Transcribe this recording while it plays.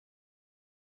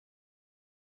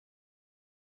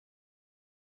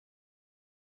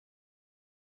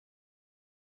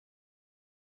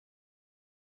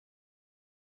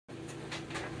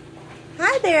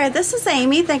there, this is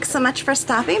Amy. Thanks so much for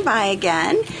stopping by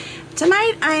again.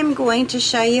 Tonight I'm going to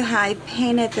show you how I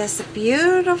painted this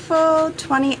beautiful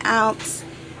 20-ounce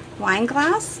wine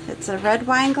glass. It's a red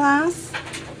wine glass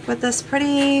with this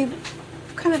pretty,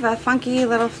 kind of a funky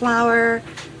little flower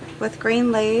with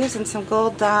green leaves and some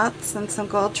gold dots and some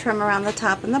gold trim around the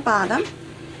top and the bottom.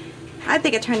 I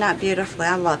think it turned out beautifully.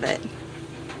 I love it.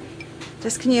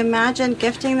 Just can you imagine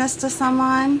gifting this to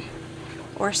someone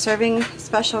or serving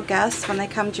special guests when they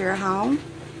come to your home?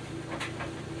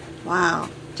 Wow,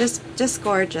 just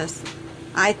gorgeous,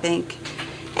 I think.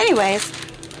 Anyways,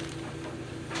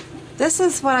 this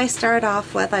is what I start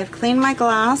off with. I've cleaned my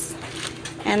glass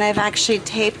and I've actually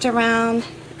taped around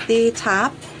the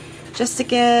top just to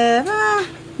give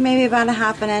maybe about a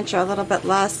 ½ inch or a little bit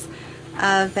less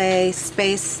of a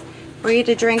space for you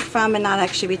to drink from and not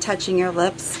actually be touching your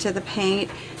lips to the paint.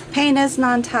 Paint is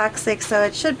non-toxic, so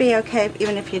it should be okay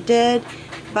even if you did,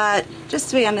 but just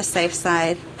to be on the safe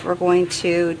side, we're going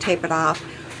to tape it off.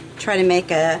 Try to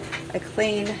make a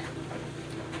clean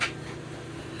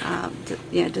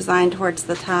design towards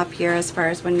the top here. As far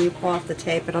as when you pull off the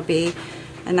tape, it'll be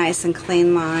a nice and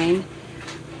clean line,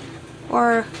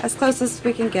 or as close as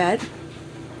we can get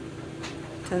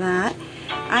to that.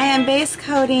 I am base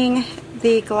coating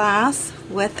the glass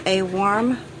with a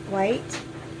warm white.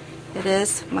 It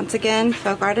is, once again,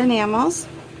 Folk Art Enamels.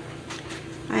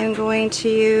 I'm going to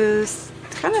use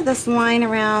kind of this line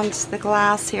around the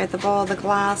glass here, at the bowl of the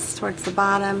glass, towards the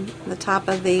bottom, the top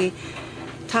of the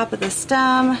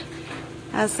stem,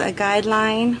 as a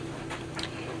guideline.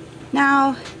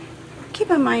 Now, keep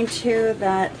in mind too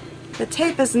that the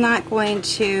tape is not going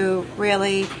to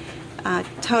really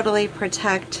totally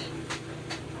protect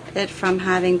it from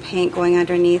having paint going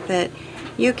underneath it.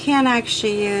 You can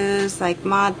actually use like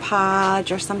Mod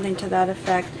Podge or something to that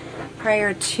effect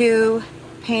prior to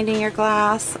painting your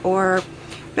glass, or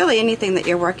really anything that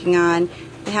you're working on.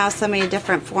 They have so many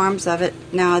different forms of it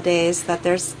nowadays that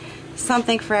there's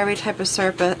something for every type of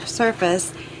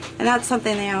surface, and that's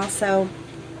something they also,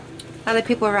 a lot of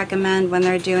people recommend when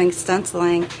they're doing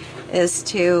stenciling, is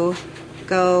to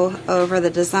go over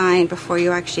the design before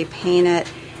you actually paint it,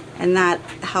 and that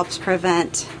helps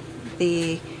prevent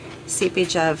the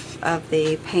seepage of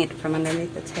the paint from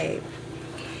underneath the tape.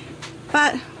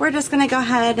 But we're just going to go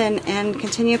ahead and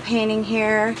continue painting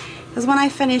here, because when I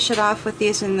finish it off with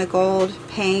using the gold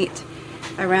paint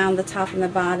around the top and the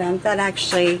bottom, that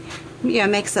actually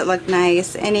makes it look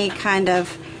nice. Any kind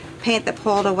of paint that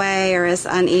pulled away or is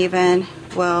uneven,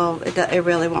 well, it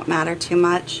really won't matter too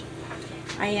much.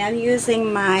 I am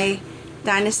using my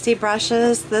Dynasty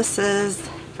brushes. This is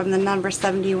from the number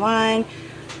 71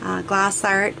 Glass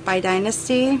Art by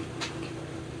Dynasty,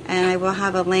 and I will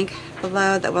have a link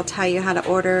below that will tell you how to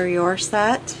order your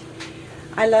set.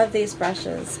 I love these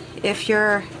brushes. If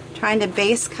you're trying to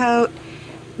base coat,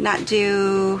 not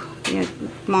do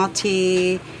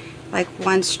multi, like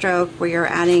one stroke where you're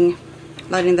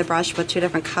loading the brush with 2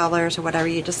 different colors or whatever,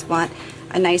 you just want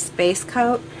a nice base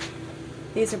coat,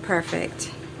 these are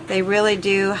perfect. They really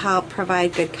do help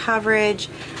provide good coverage.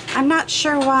 I'm not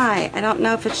sure why. I don't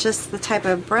know if it's just the type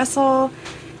of bristle,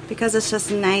 because it's just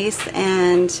nice,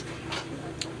 and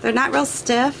they're not real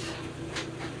stiff,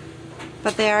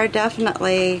 but they are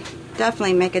definitely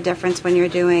make a difference when you're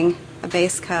doing a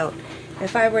base coat.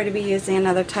 If I were to be using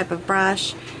another type of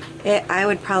brush, I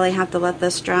would probably have to let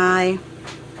this dry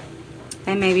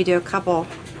and maybe do a couple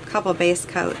base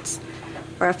coats.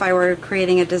 Or if I were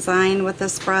creating a design with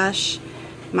this brush,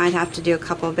 might have to do a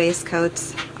couple base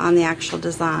coats on the actual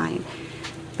design.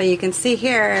 But you can see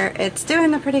here, it's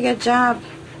doing a pretty good job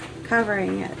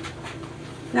covering it.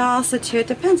 Now also too, it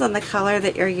depends on the color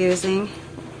that you're using.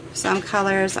 Some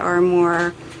colors are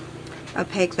more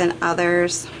opaque than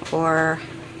others, or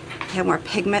have more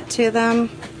pigment to them.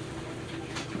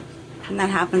 And that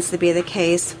happens to be the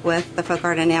case with the Folk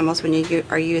Art Enamels when you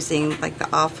are using like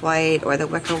the off-white or the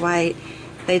Wicker White.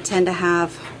 They tend to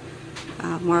have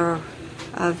more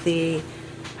of the,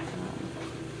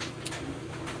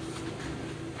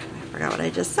 I forgot what I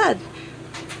just said,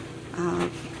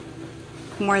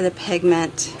 more of the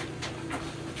pigment.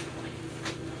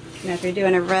 If you're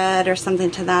doing a red or something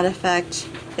to that effect,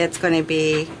 it's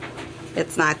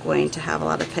not going to have a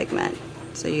lot of pigment.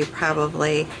 So you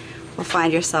probably will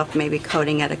find yourself maybe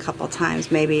coating it a couple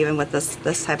times, maybe even with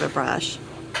this type of brush.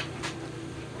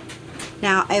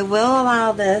 Now I will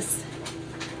allow this,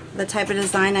 the type of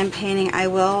design I'm painting, I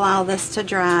will allow this to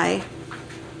dry.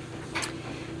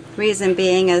 Reason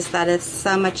being is that it's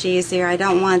so much easier. I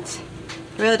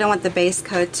really don't want the base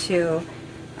coat to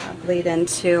bleed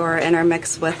into or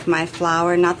intermix with my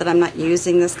flower. Not that I'm not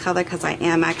using this color, because I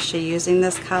am actually using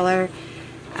this color,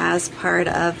 as part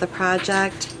of the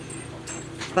project,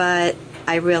 but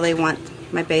I really want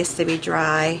my base to be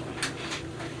dry,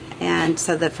 and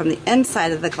so that from the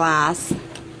inside of the glass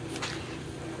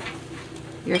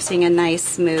you're seeing a nice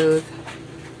smooth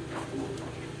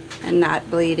and not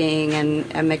bleeding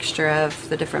and a mixture of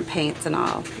the different paints and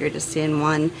all. You're just seeing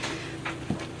one,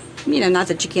 you know, not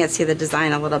that you can't see the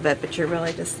design a little bit, but you're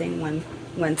really just seeing one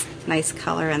nice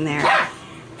color in there.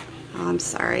 Oh, I'm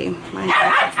sorry.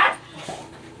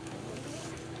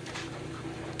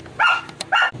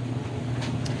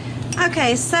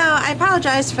 Okay, so I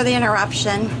apologize for the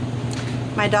interruption.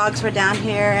 My dogs were down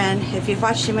here, and if you've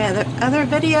watched my other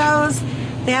videos,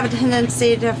 they have a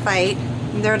tendency to fight.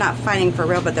 They're not fighting for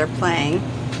real, but they're playing,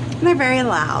 and they're very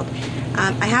loud.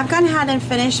 I have gone ahead and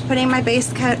finished putting my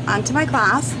base coat onto my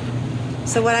glass.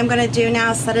 So what I'm going to do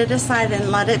now is set it aside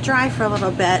and let it dry for a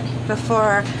little bit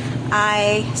before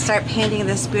I start painting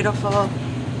this beautiful,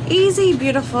 easy,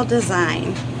 beautiful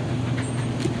design.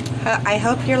 I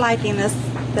hope you're liking this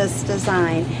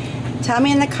design. Tell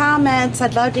me in the comments.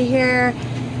 I'd love to hear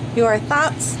your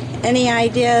thoughts, any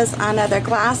ideas on other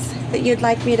glass that you'd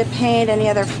like me to paint, any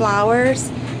other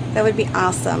flowers. That would be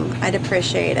awesome. I'd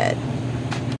appreciate it.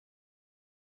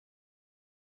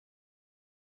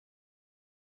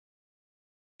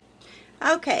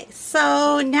 Okay,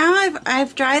 so now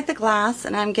I've dried the glass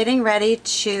and I'm getting ready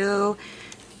to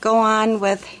go on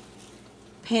with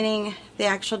painting the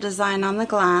actual design on the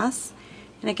glass.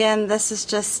 And again, this is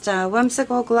just a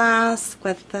whimsical glass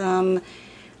with,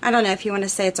 I don't know if you want to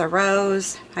say it's a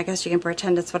rose. I guess you can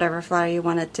pretend it's whatever flower you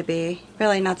want it to be.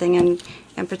 Really nothing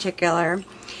in particular.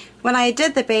 When I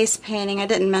did the base painting, I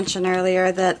didn't mention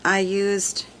earlier that I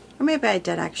used, or maybe I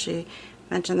did actually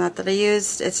mention that I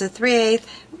used, it's a 3/8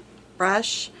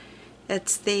 brush.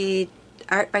 It's the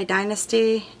Art by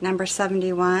Dynasty number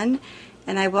 71,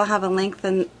 and I will have a link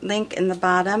in the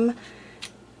bottom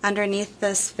underneath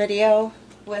this video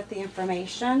with the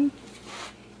information.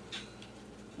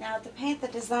 Now to paint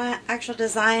the actual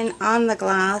design on the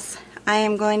glass, I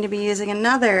am going to be using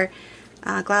another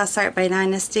glass art by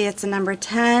Dynasty. It's a number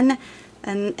 10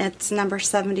 and it's number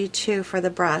 72 for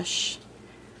the brush.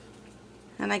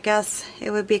 And I guess it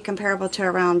would be comparable to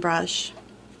a round brush.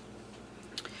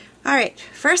 Alright,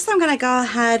 first I'm going to go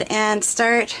ahead and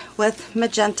start with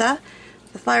Magenta.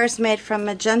 The flower is made from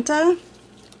Magenta,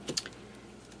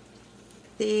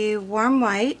 the Warm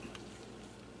White,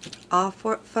 all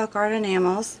folk art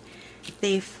enamels,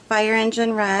 the Fire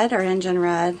Engine Red, or Engine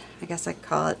Red, I guess I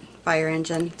call it Fire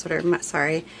Engine, that's what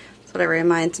it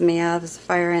reminds me of, is a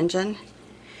fire engine,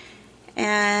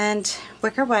 and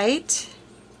Wicker White.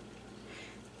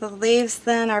 The leaves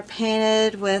then are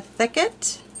painted with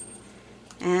Thicket,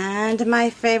 and my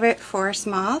favorite Forest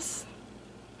Moss.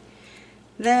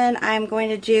 Then I'm going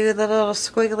to do the little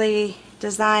squiggly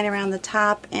design around the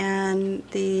top and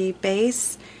the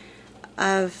base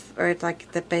of, or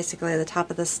like basically the top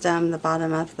of the stem, the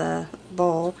bottom of the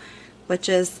bowl, which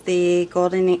is the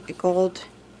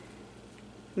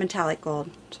metallic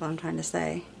gold. That's what I'm trying to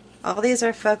say. All these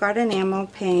are folk art enamel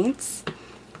paints.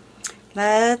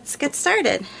 Let's get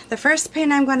started. The first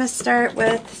paint I'm going to start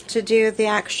with to do the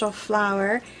actual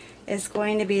flower is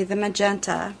going to be the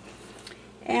Magenta.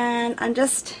 And I'm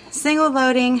just single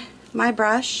loading my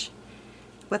brush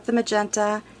with the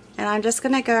Magenta, and I'm just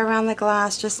going to go around the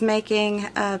glass just making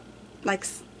like,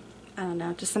 I don't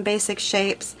know, just some basic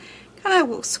shapes, kind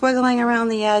of squiggling around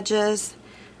the edges.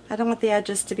 I don't want the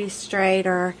edges to be straight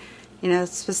or, you know,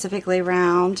 specifically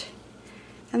round.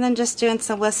 And then just doing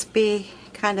some wispy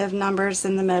kind of numbers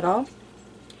in the middle.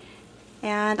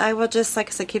 And I will just, like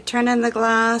I said, keep turning the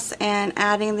glass and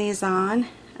adding these on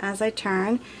as I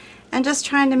turn, and just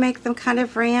trying to make them kind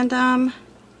of random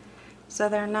so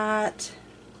they're not,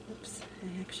 oops,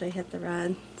 I actually hit the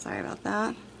red, sorry about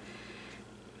that.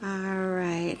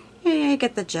 Alright, yeah, you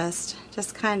get the gist.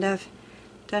 Just kind of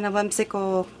doing a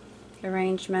whimsical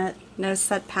arrangement, no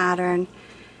set pattern.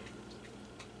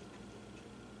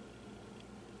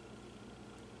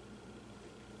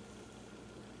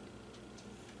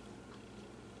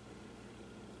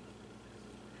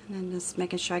 And then just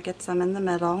making sure I get some in the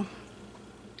middle.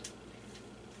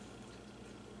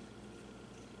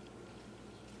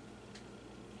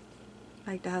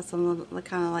 I like to have some little,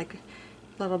 kind of like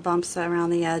little bumps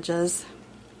around the edges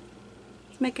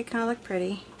to make it kind of look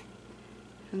pretty.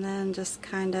 And then just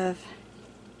kind of,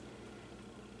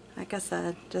 like I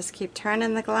said, just keep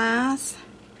turning the glass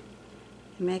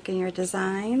and making your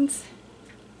designs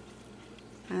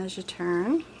as you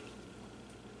turn.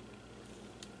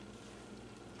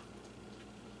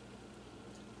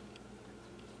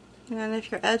 And then if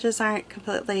your edges aren't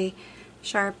completely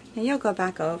sharp, then you'll go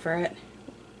back over it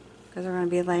because we're going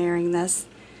to be layering this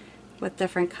with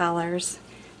different colors.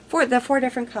 For the 4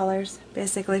 different colors,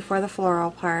 basically, for the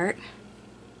floral part.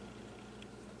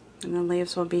 And the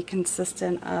leaves will be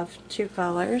consistent of 2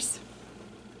 colors.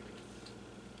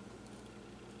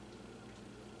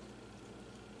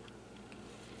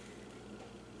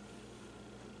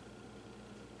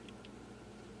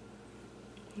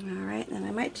 Alright, then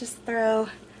I might just throw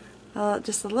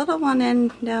just a little one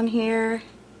in down here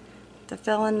to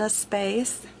fill in this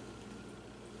space.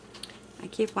 I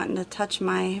keep wanting to touch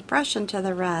my brush into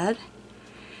the red.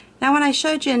 Now when I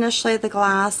showed you initially, the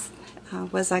glass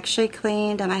was actually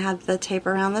cleaned and I had the tape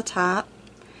around the top.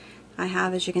 I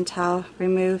have, as you can tell,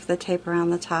 removed the tape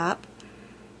around the top.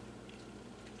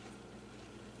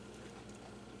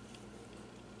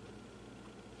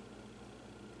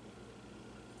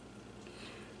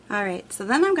 Alright, so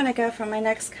then I'm going to go for my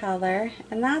next color,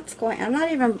 and that's going, I'm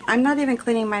not even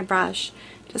cleaning my brush.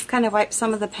 Just kind of wipe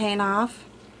some of the paint off,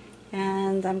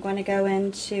 and I'm going to go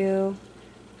into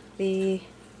the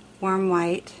warm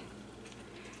white.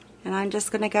 And I'm just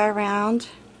going to go around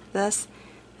this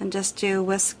and just do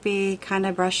wispy kind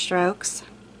of brush strokes.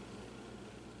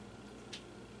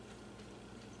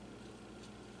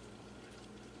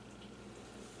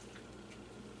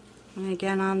 And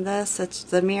again on this, it's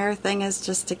the mirror thing is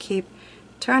just to keep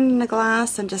turning the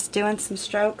glass and just doing some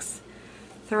strokes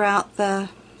throughout the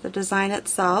design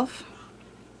itself.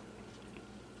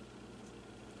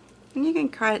 And you can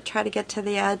try to get to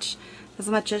the edge as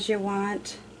much as you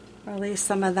want, or at least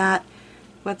some of that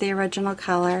with the original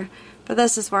color. But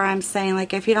this is where I'm saying,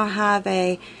 like, if you don't have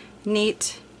a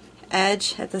neat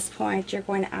edge at this point, you're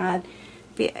going to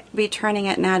be turning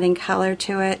it and adding color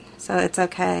to it, so it's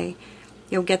okay.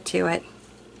 You'll get to it.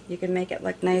 You can make it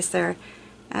look nicer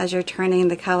as you're turning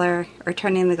the color or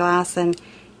turning the glass and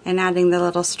adding the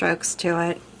little strokes to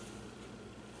it.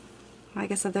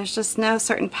 Like I said, there's just no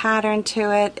certain pattern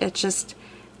to it. It's just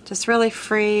really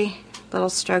free little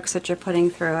strokes that you're putting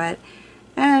through it.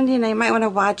 And you know, you might want to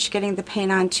watch getting the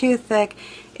paint on too thick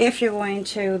if you're going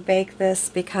to bake this,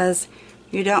 because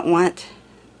you don't want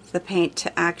the paint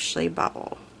to actually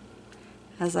bubble,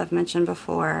 as I've mentioned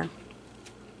before.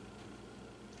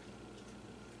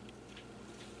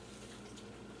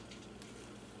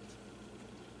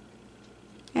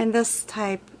 And this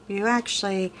type, you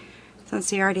actually,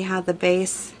 since you already have the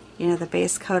base, you know, the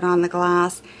base coat on the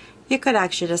glass, you could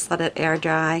actually just let it air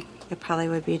dry. It probably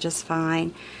would be just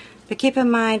fine. But keep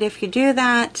in mind, if you do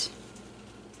that,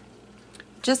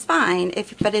 just fine.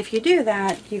 But if you do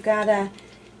that, you gotta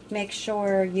make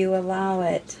sure you allow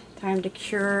it time to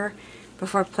cure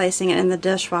before placing it in the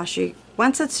dishwasher.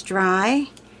 Once it's dry,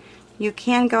 you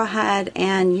can go ahead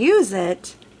and use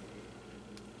it,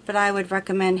 but I would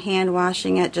recommend hand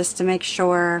washing it just to make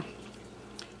sure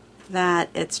that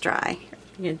it's dry,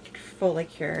 you're fully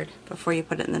cured, before you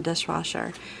put it in the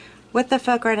dishwasher. With the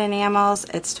folk art enamels,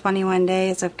 it's 21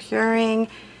 days of curing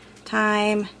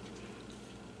time.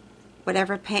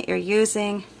 Whatever paint you're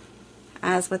using,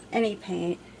 as with any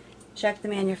paint, check the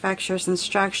manufacturer's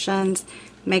instructions.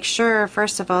 Make sure,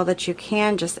 first of all, that you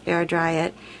can just air dry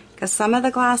it, because some of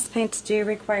the glass paints do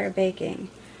require baking,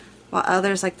 while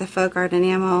others, like the folk art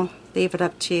enamel, leave it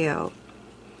up to you.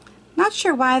 Not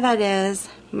sure why that is.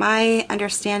 My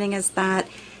understanding is that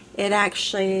it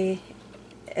actually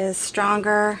is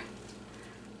stronger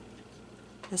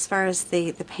as far as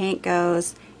the paint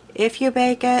goes if you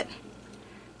bake it,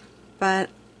 but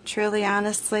truly,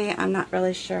 honestly, I'm not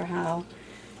really sure how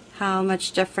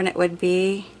much different it would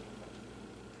be.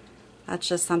 That's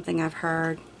just something I've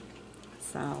heard.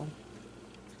 So,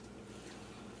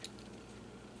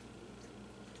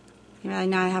 you know, I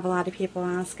know I have a lot of people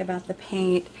ask about the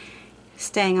paint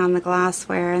staying on the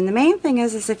glassware, and the main thing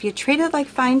is if you treat it like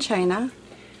fine china,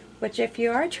 which if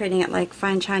you are treating it like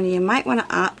fine china, you might want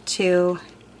to opt to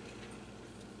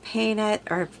paint it,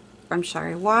 or I'm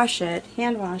sorry, wash it,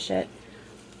 hand wash it,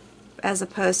 as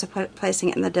opposed to placing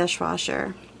it in the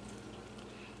dishwasher.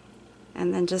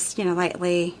 And then just, you know,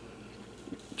 lightly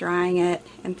drying it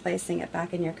and placing it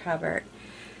back in your cupboard.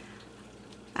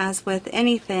 As with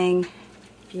anything,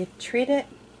 if you treat it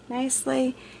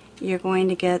nicely, you're going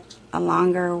to get a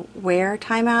longer wear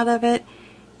time out of it,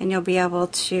 and you'll be able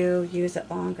to use it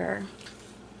longer.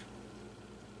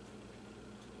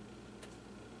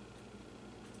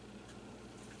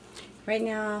 Right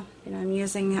now, you know, I'm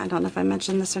using, I don't know if I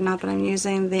mentioned this or not, but I'm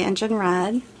using the Engine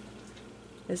Red.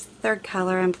 This third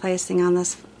color I'm placing on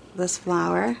this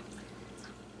flower.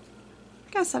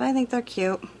 Like I said, I think they're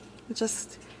cute. It's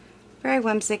just very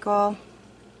whimsical.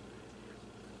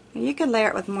 You could layer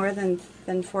it with more than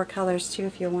 4 colors too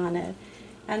if you wanted.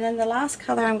 And then the last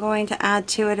color I'm going to add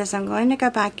to it is I'm going to go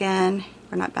back in,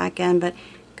 or not back in, but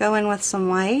go in with some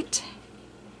white.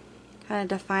 Kind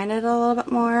of define it a little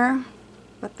bit more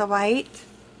with the white.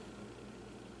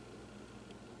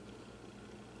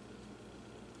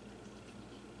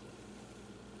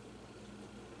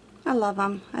 I love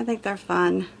them. I think they're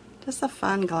fun. Just a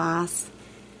fun glass.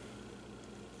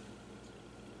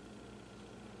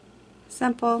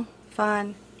 Simple,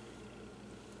 fun.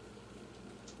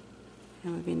 It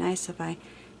would be nice if I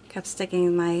kept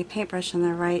sticking my paintbrush in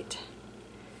the right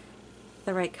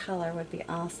color. Would be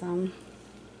awesome.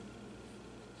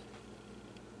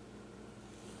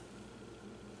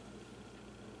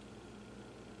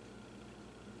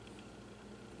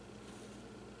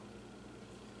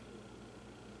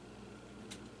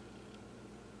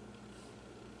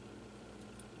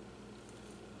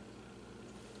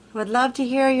 Would love to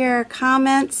hear your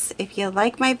comments. If you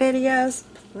like my videos,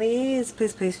 please,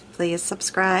 please, please, please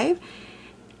subscribe,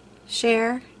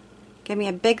 share, give me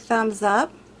a big thumbs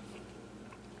up.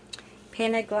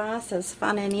 Painted glass is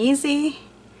fun and easy.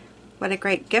 What a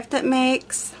great gift it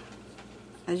makes.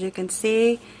 As you can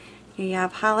see, you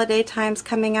have holiday times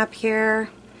coming up here.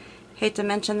 Hate to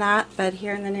mention that, but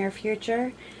here in the near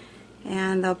future.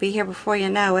 And they'll be here before you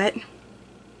know it.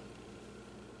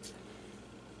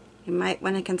 You might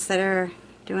want to consider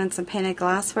doing some painted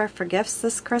glassware for gifts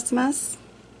this Christmas.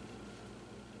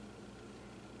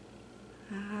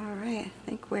 Alright, I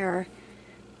think we're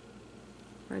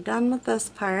done with this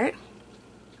part.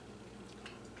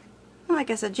 Like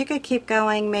I said, you could keep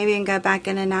going, maybe you can go back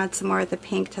in and add some more of the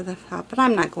pink to the top, but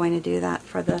I'm not going to do that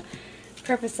for the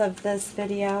purpose of this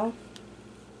video.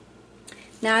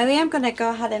 Now I am going to go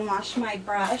ahead and wash my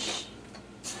brush,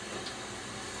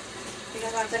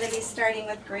 because I'm going to be starting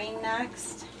with green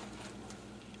next.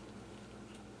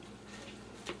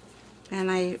 And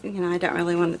I don't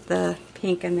really want the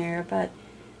pink in there, but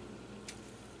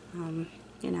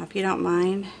if you don't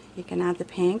mind, you can add the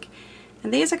pink.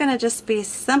 And these are going to just be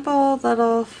simple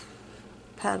little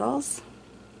petals,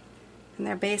 and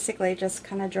they're basically just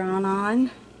kind of drawn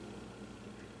on.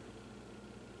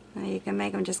 Now you can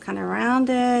make them just kind of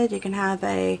rounded. You can have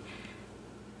a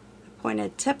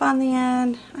pointed tip on the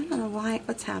end. I don't know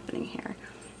what's happening here.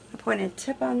 A pointed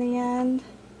tip on the end,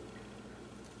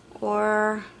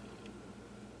 or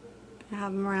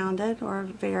have them rounded, or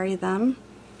vary them.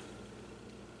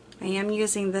 I am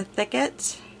using the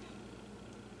Thicket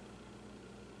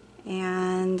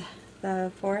and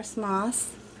the Forest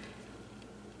Moss,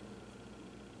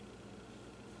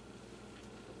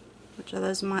 which are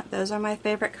those are my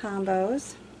favorite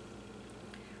combos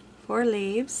for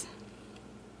leaves.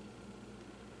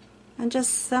 And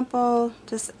just simple,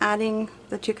 just adding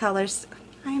the two colors.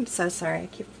 I am so sorry, I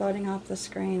keep floating off the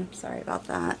screen. I'm sorry about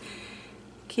that.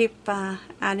 Keep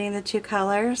adding the two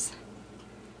colors.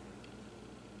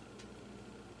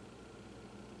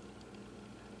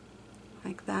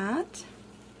 Like that.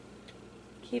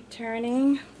 Keep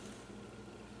turning.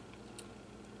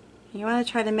 You want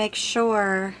to try to make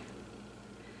sure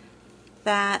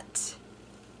that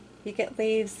you get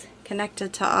leaves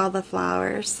connected to all the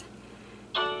flowers.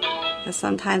 Because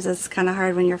sometimes it's kind of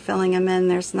hard when you're filling them in.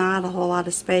 There's not a whole lot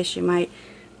of space. You might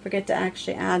forget to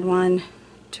actually add one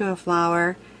to a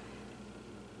flower.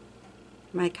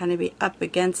 It might kind of be up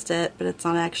against it, but it's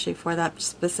not actually for that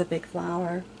specific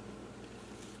flower.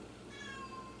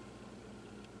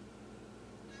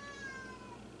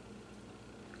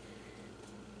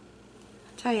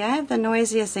 I tell you, I have the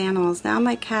noisiest animals. Now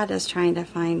my cat is trying to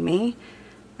find me.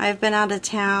 I've been out of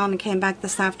town and came back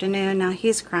this afternoon. Now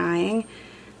he's crying.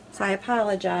 So I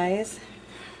apologize.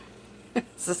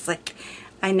 It's just like,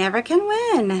 I never can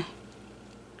win.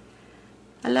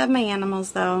 I love my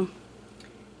animals though.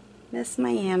 Miss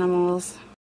my animals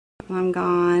when I'm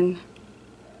gone.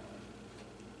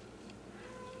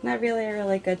 Not really a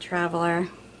really good traveler.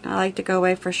 I like to go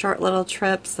away for short little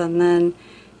trips and then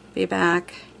be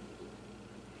back.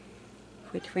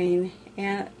 Between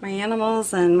my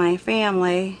animals and my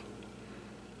family,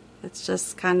 it's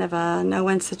just kind of a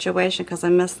no-win situation because I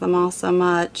miss them all so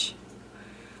much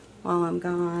while I'm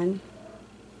gone.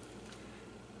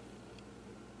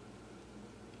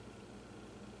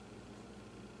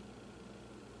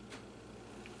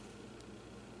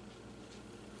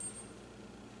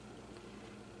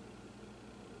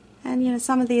 And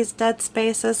some of these dead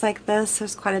spaces like this,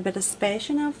 there's quite a bit of space.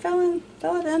 Fill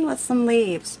it in with some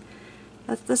leaves.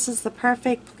 This is the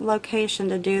perfect location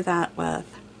to do that with.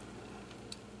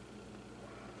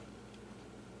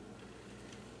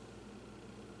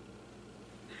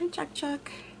 Hi, Chuck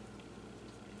Chuck.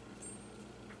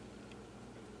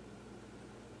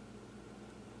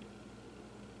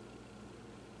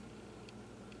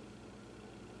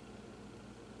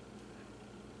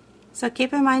 So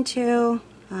keep in mind too,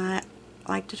 I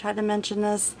like to try to mention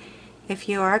this, if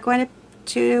you are going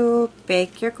to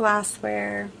bake your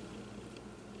glassware,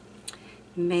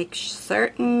 make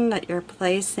certain that you're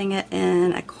placing it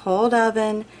in a cold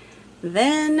oven,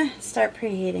 then start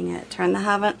preheating it. Turn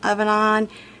the oven on,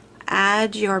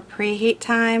 add your preheat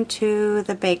time to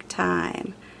the bake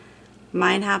time.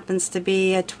 Mine happens to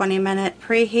be a 20-minute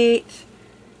preheat,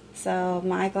 so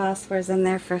my glassware's in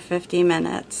there for 50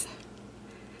 minutes.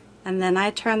 And then I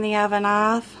turn the oven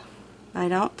off. I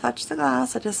don't touch the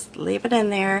glass, I just leave it in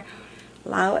there,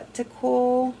 allow it to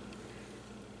cool,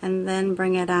 and then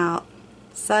bring it out.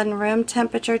 Sudden room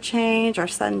temperature change, or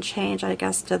sudden change I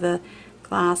guess to the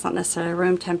glass, not necessarily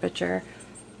room temperature,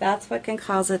 that's what can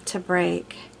cause it to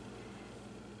break.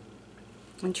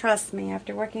 And trust me,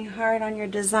 after working hard on your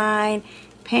design,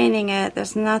 painting it,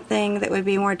 there's nothing that would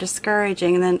be more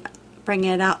discouraging than bringing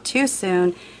it out too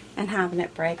soon and having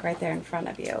it break right there in front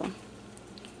of you.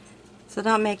 So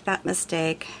don't make that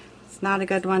mistake. It's not a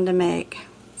good one to make.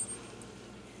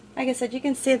 Like I said, you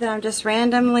can see that I'm just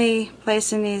randomly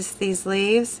placing these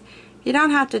leaves. You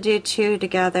don't have to do two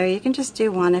together. You can just do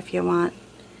one if you want.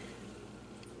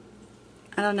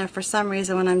 I don't know, for some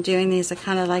reason when I'm doing these I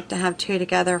kind of like to have two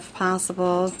together if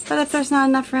possible. But if there's not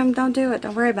enough room, don't do it.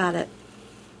 Don't worry about it.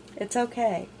 It's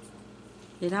okay.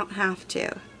 You don't have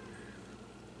to.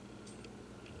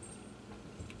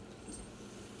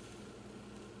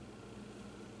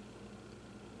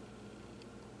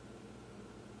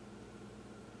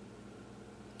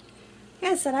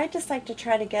 Like I said, I just like to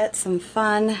try to get some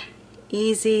fun,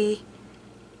 easy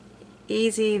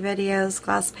videos,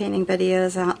 glass painting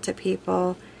videos out to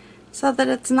people so that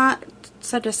it's not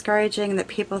so discouraging that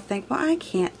people think, well, I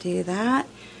can't do that.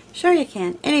 Sure you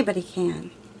can. Anybody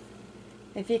can.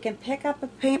 If you can pick up a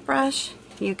paintbrush,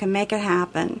 you can make it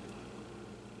happen.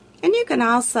 And you can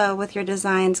also, with your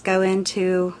designs, go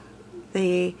into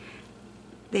the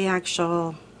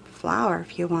actual flower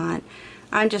if you want.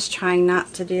 I'm just trying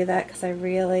not to do that because I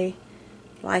really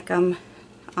like them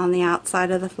on the outside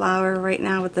of the flower right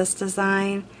now with this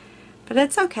design. But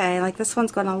it's okay. Like this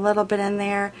one's going a little bit in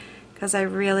there because I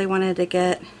really wanted to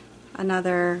get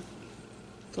another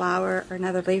flower or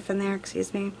another leaf in there,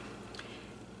 excuse me.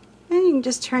 And you can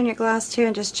just turn your glass too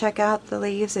and just check out the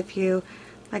leaves if you,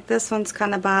 like this one's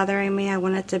kind of bothering me. I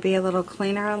want it to be a little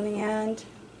cleaner on the end.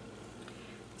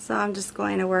 So I'm just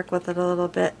going to work with it a little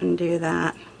bit and do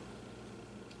that.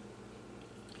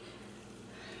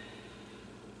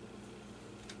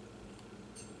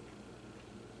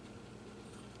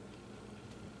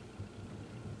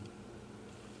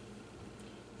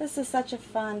 This is such a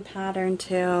fun pattern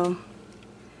too.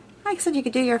 Like I said, you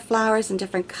could do your flowers in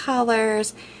different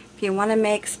colors. If you want to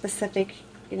make specific,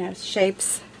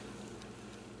 shapes,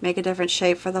 make a different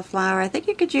shape for the flower. I think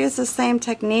you could use the same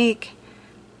technique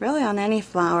really on any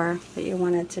flower that you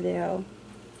wanted to do.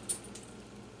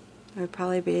 It would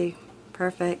probably be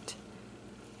perfect.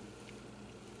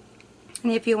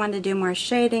 And if you want to do more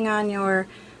shading on your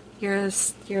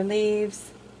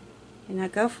leaves,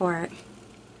 go for it.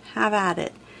 Have at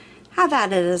it. Have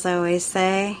at it, as I always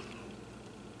say.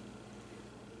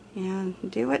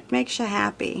 Do what makes you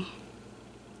happy.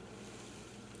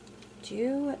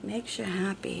 Do what makes you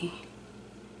happy.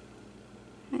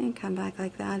 And come back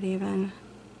like that even.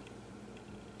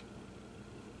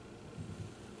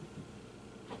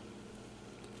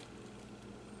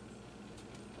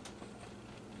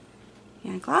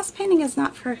 Yeah, glass painting is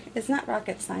not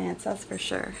rocket science, that's for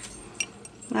sure.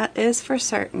 That is for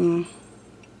certain.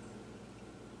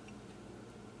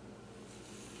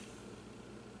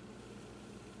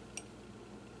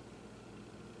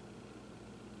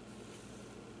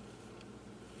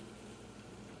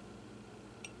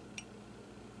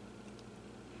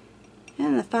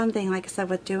 And the fun thing, like I said,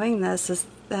 with doing this is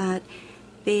that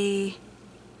this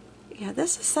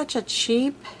is such a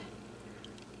cheap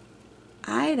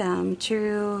item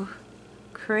to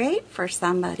create for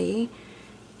somebody,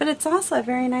 but it's also a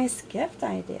very nice gift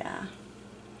idea.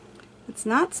 It's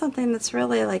not something that's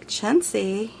really like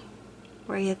chintzy,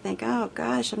 where you think, oh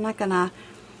gosh, I'm not gonna,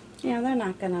 they're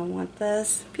not gonna want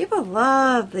this. People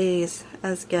love these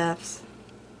as gifts,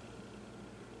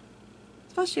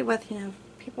 especially with,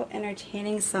 people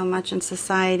entertaining so much in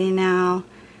society now.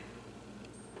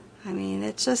 I mean,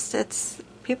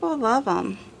 people love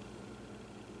them.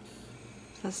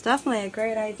 So it's definitely a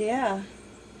great idea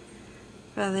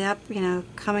for the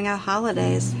coming out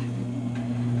holidays.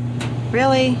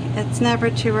 Really, it's never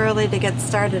too early to get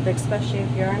started, especially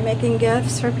if you are making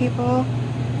gifts for people.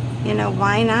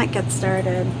 Why not get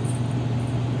started?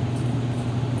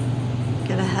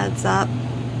 Get a heads up.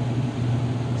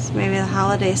 So maybe the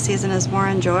holiday season is more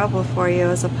enjoyable for you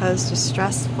as opposed to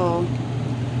stressful.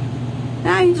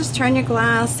 Now you just turn your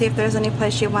glass, see if there's any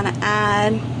place you want to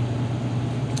add.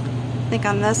 I think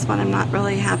on this one I'm not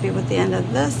really happy with the end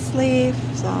of this leaf,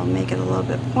 so I'll make it a little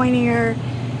bit pointier.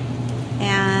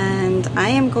 And I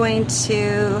am going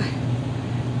to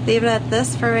leave it at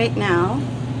this for right now.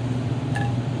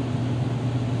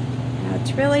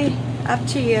 It's really up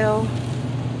to you.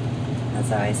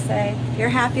 As I always say, if you're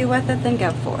happy with it, then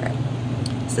go for it.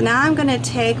 So now I'm going to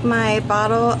take my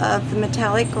bottle of the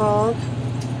metallic gold,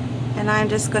 and I'm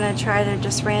just going to try to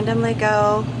just randomly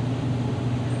go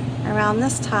around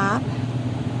this top.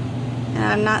 And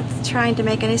I'm not trying to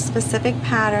make any specific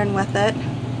pattern with it.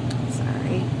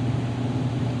 Sorry.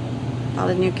 Bought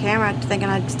a new camera thinking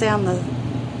I'd stay on the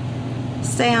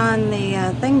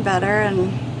thing better,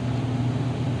 and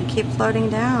I keep floating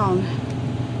down.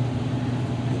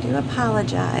 I do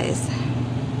apologize.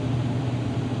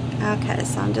 Okay,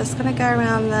 so I'm just going to go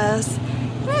around this.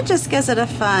 And it just gives it a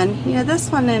fun. You know,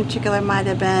 this one in particular might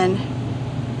have been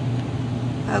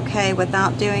okay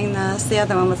without doing this. The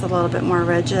other one was a little bit more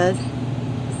rigid.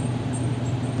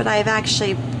 But I've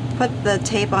actually put the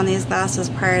tape on these glasses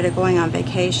prior to going on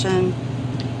vacation.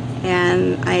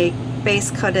 And I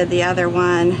base coated the other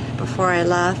one before I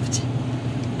left.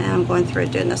 And I'm going through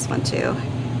doing this one too.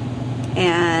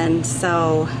 And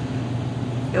so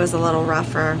it was a little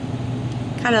rougher.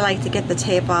 Kind of like to get the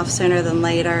tape off sooner than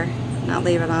later, not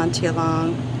leave it on too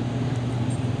long.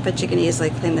 But you can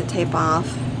easily clean the tape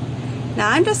off.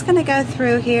 Now I'm just going to go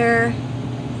through here,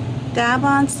 dab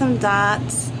on some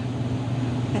dots.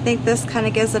 I think this kind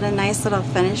of gives it a nice little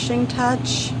finishing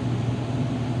touch.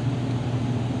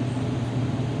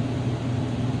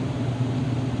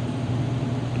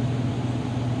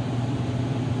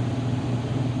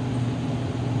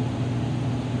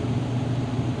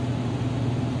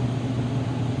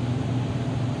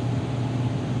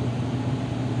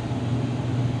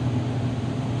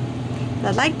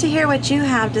 I'd like to hear what you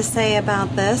have to say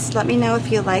about this. Let me know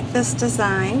if you like this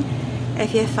design,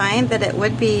 if you find that it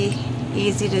would be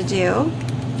easy to do.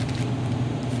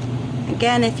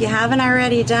 Again, if you haven't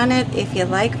already done it, if you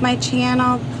like my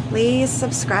channel, please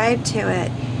subscribe to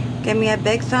it. Give me a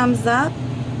big thumbs up.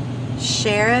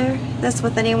 Share this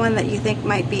with anyone that you think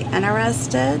might be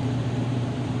interested.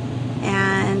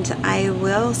 And I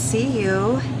will see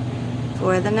you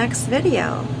for the next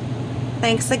video.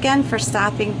 Thanks again for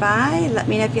stopping by. Let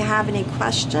me know if you have any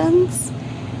questions.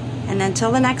 And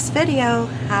until the next video,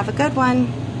 have a good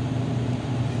one.